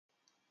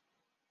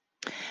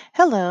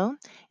Hello.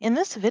 In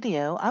this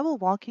video, I will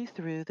walk you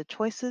through the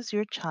choices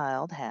your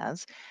child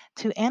has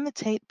to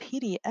annotate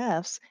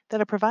PDFs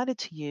that are provided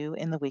to you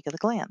in the week at a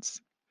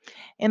glance.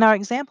 In our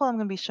example I'm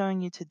going to be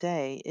showing you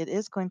today, it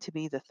is going to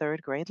be the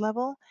third grade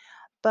level,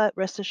 but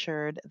rest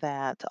assured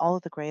that all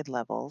of the grade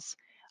levels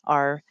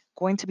are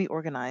going to be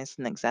organized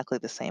in exactly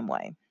the same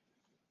way.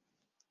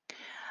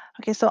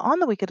 Okay, so on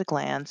the week at a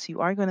glance,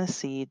 you are going to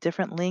see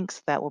different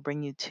links that will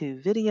bring you to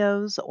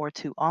videos or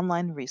to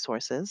online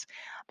resources.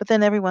 But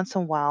then every once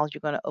in a while, you're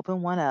going to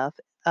open one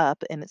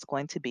up and it's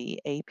going to be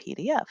a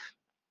PDF.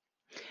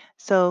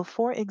 So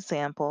for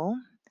example,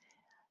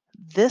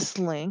 this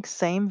link,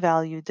 same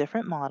value,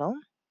 different model.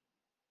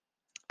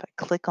 If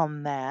I click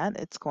on that,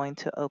 it's going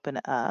to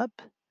open up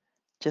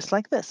just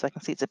like this. So I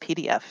can see it's a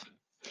PDF.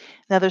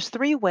 Now there's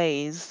three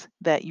ways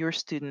that your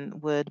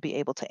student would be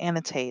able to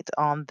annotate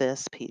on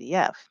this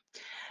PDF.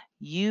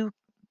 You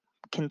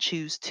can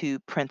choose to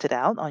print it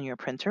out on your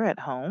printer at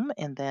home,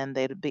 and then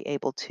they'd be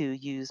able to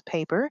use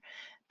paper,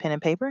 pen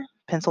and paper,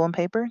 pencil and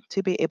paper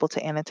to be able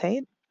to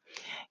annotate.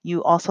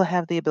 You also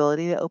have the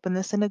ability to open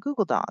this in a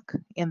Google Doc,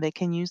 and they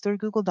can use their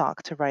Google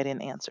Doc to write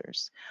in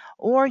answers.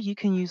 Or you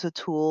can use a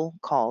tool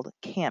called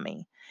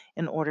Cami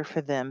in order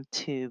for them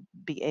to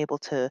be able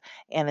to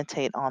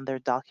annotate on their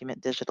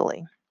document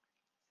digitally.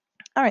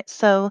 All right,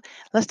 so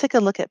let's take a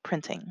look at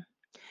printing.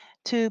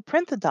 To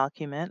print the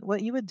document,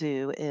 what you would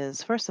do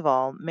is, first of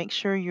all, make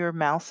sure your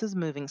mouse is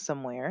moving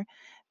somewhere,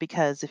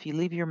 because if you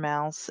leave your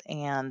mouse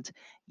and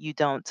you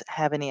don't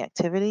have any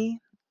activity,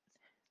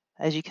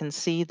 as you can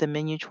see, the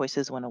menu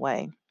choices went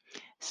away.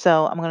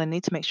 So I'm going to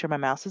need to make sure my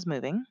mouse is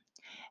moving.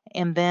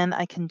 And then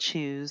I can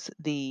choose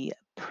the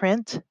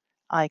print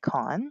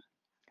icon,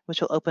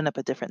 which will open up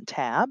a different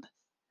tab.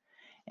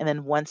 And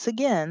then once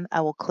again,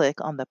 I will click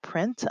on the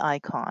print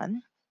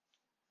icon.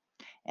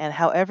 And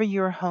however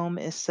your home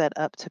is set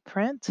up to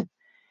print,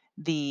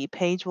 the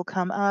page will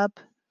come up,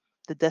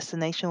 the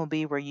destination will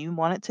be where you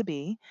want it to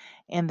be,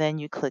 and then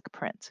you click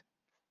print.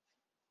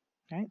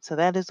 All right, so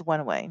that is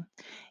one way,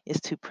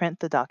 is to print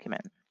the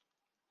document.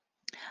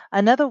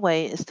 Another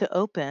way is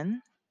to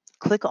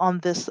click on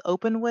this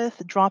Open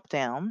With drop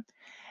down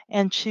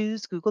and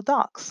choose Google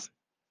Docs.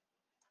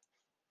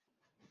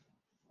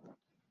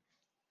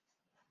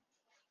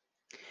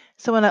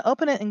 So when I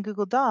open it in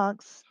Google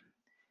Docs,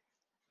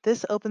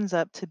 this opens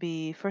up to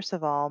be, first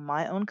of all,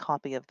 my own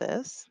copy of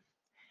this.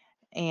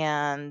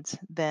 And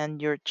then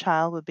your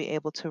child would be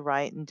able to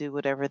write and do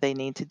whatever they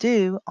need to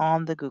do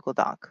on the Google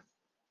Doc.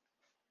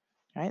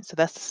 All right, so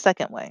that's the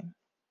second way.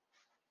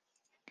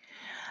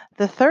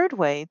 The third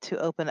way to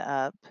open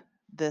up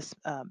this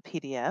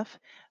PDF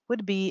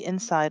would be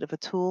inside of a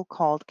tool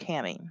called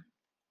Cami.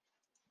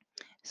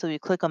 So you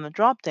click on the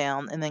drop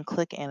down and then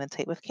click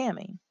Annotate with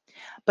Cami.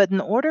 But in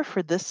order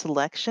for this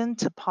selection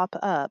to pop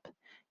up,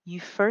 you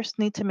first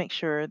need to make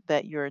sure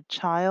that your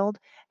child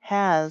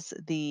has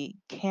the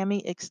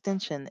Cami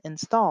extension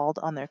installed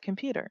on their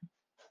computer.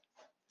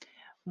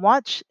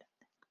 Watch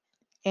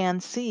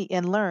and see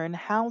and learn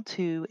how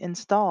to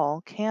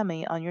install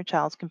Cami on your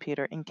child's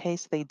computer in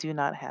case they do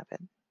not have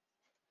it.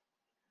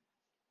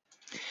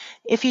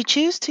 If you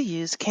choose to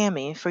use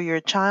Cami for your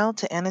child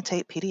to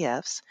annotate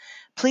PDFs,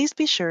 please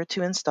be sure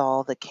to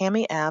install the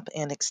Cami app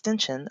and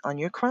extension on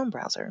your Chrome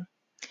browser.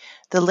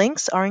 The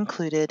links are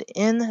included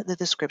in the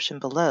description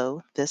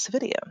below this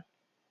video.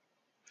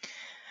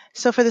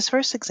 So for this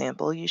first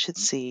example, you should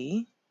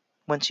see,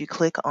 once you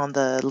click on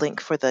the link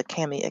for the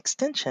Cami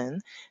extension,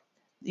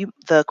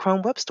 the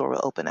Chrome Web Store will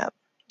open up,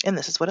 and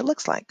this is what it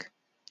looks like.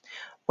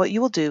 What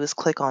you will do is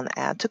click on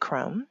Add to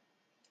Chrome,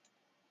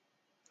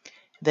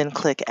 then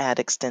click Add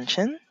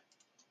Extension,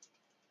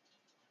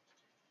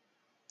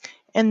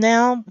 and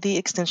now the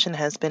extension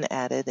has been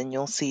added and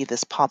you'll see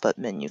this pop-up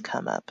menu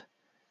come up.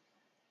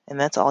 And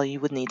that's all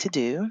you would need to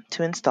do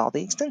to install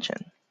the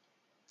extension.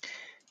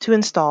 To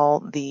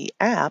install the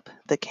app,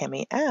 the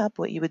Cami app,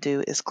 what you would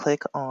do is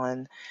click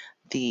on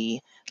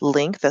the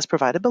link that's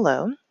provided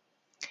below.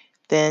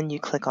 Then you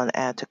click on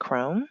Add to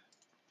Chrome,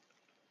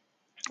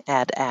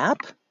 Add App,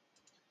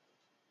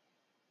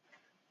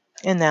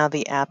 and now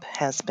the app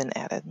has been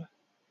added.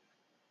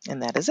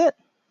 And that is it.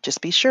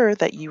 Just be sure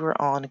that you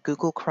are on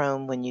Google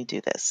Chrome when you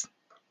do this.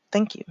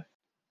 Thank you.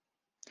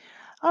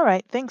 All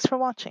right, thanks for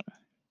watching.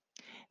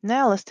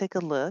 Now let's take a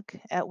look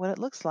at what it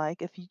looks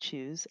like if you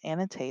choose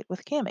Annotate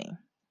with Cami.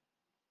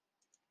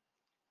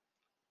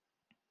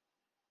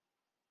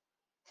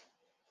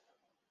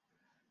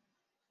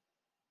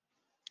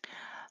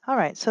 All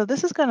right, so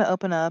this is going to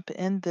open up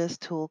in this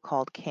tool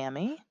called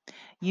Cami.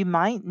 You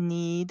might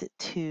need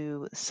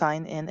to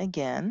sign in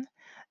again.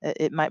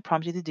 It might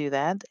prompt you to do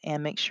that,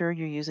 and make sure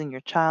you're using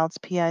your child's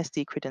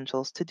PISD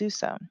credentials to do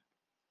so.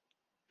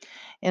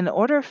 In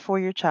order for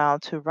your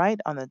child to write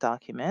on the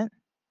document,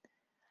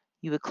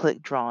 you would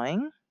click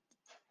Drawing,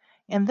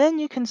 and then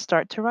you can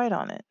start to write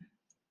on it.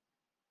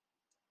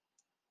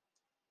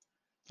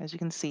 As you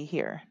can see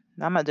here.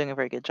 Now, I'm not doing a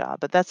very good job,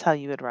 but that's how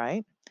you would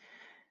write.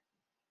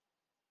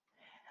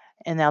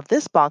 And now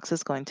this box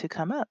is going to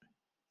come up.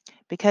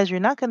 Because you're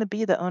not going to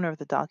be the owner of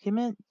the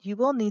document, you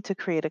will need to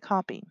create a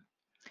copy.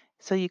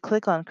 So you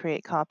click on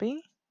Create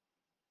Copy,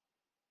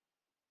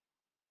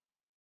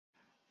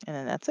 and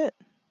then that's it.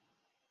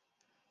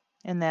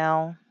 And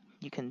now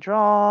you can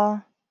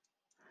draw.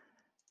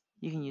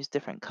 You can use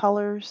different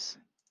colors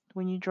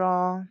when you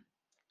draw.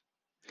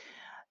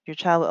 Your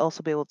child will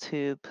also be able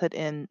to put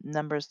in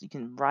numbers you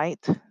can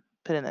write,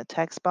 put in a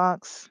text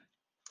box,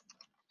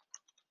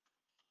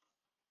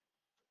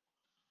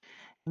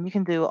 and you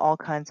can do all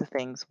kinds of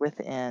things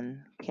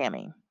within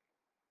Kami.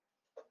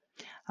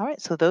 All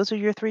right, so those are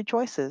your three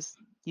choices.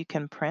 You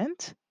can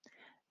print,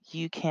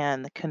 you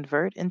can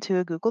convert into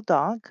a Google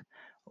Doc,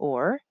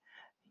 or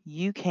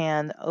you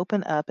can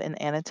open up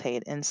and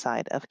annotate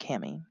inside of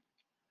Kami.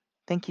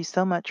 Thank you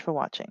so much for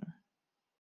watching.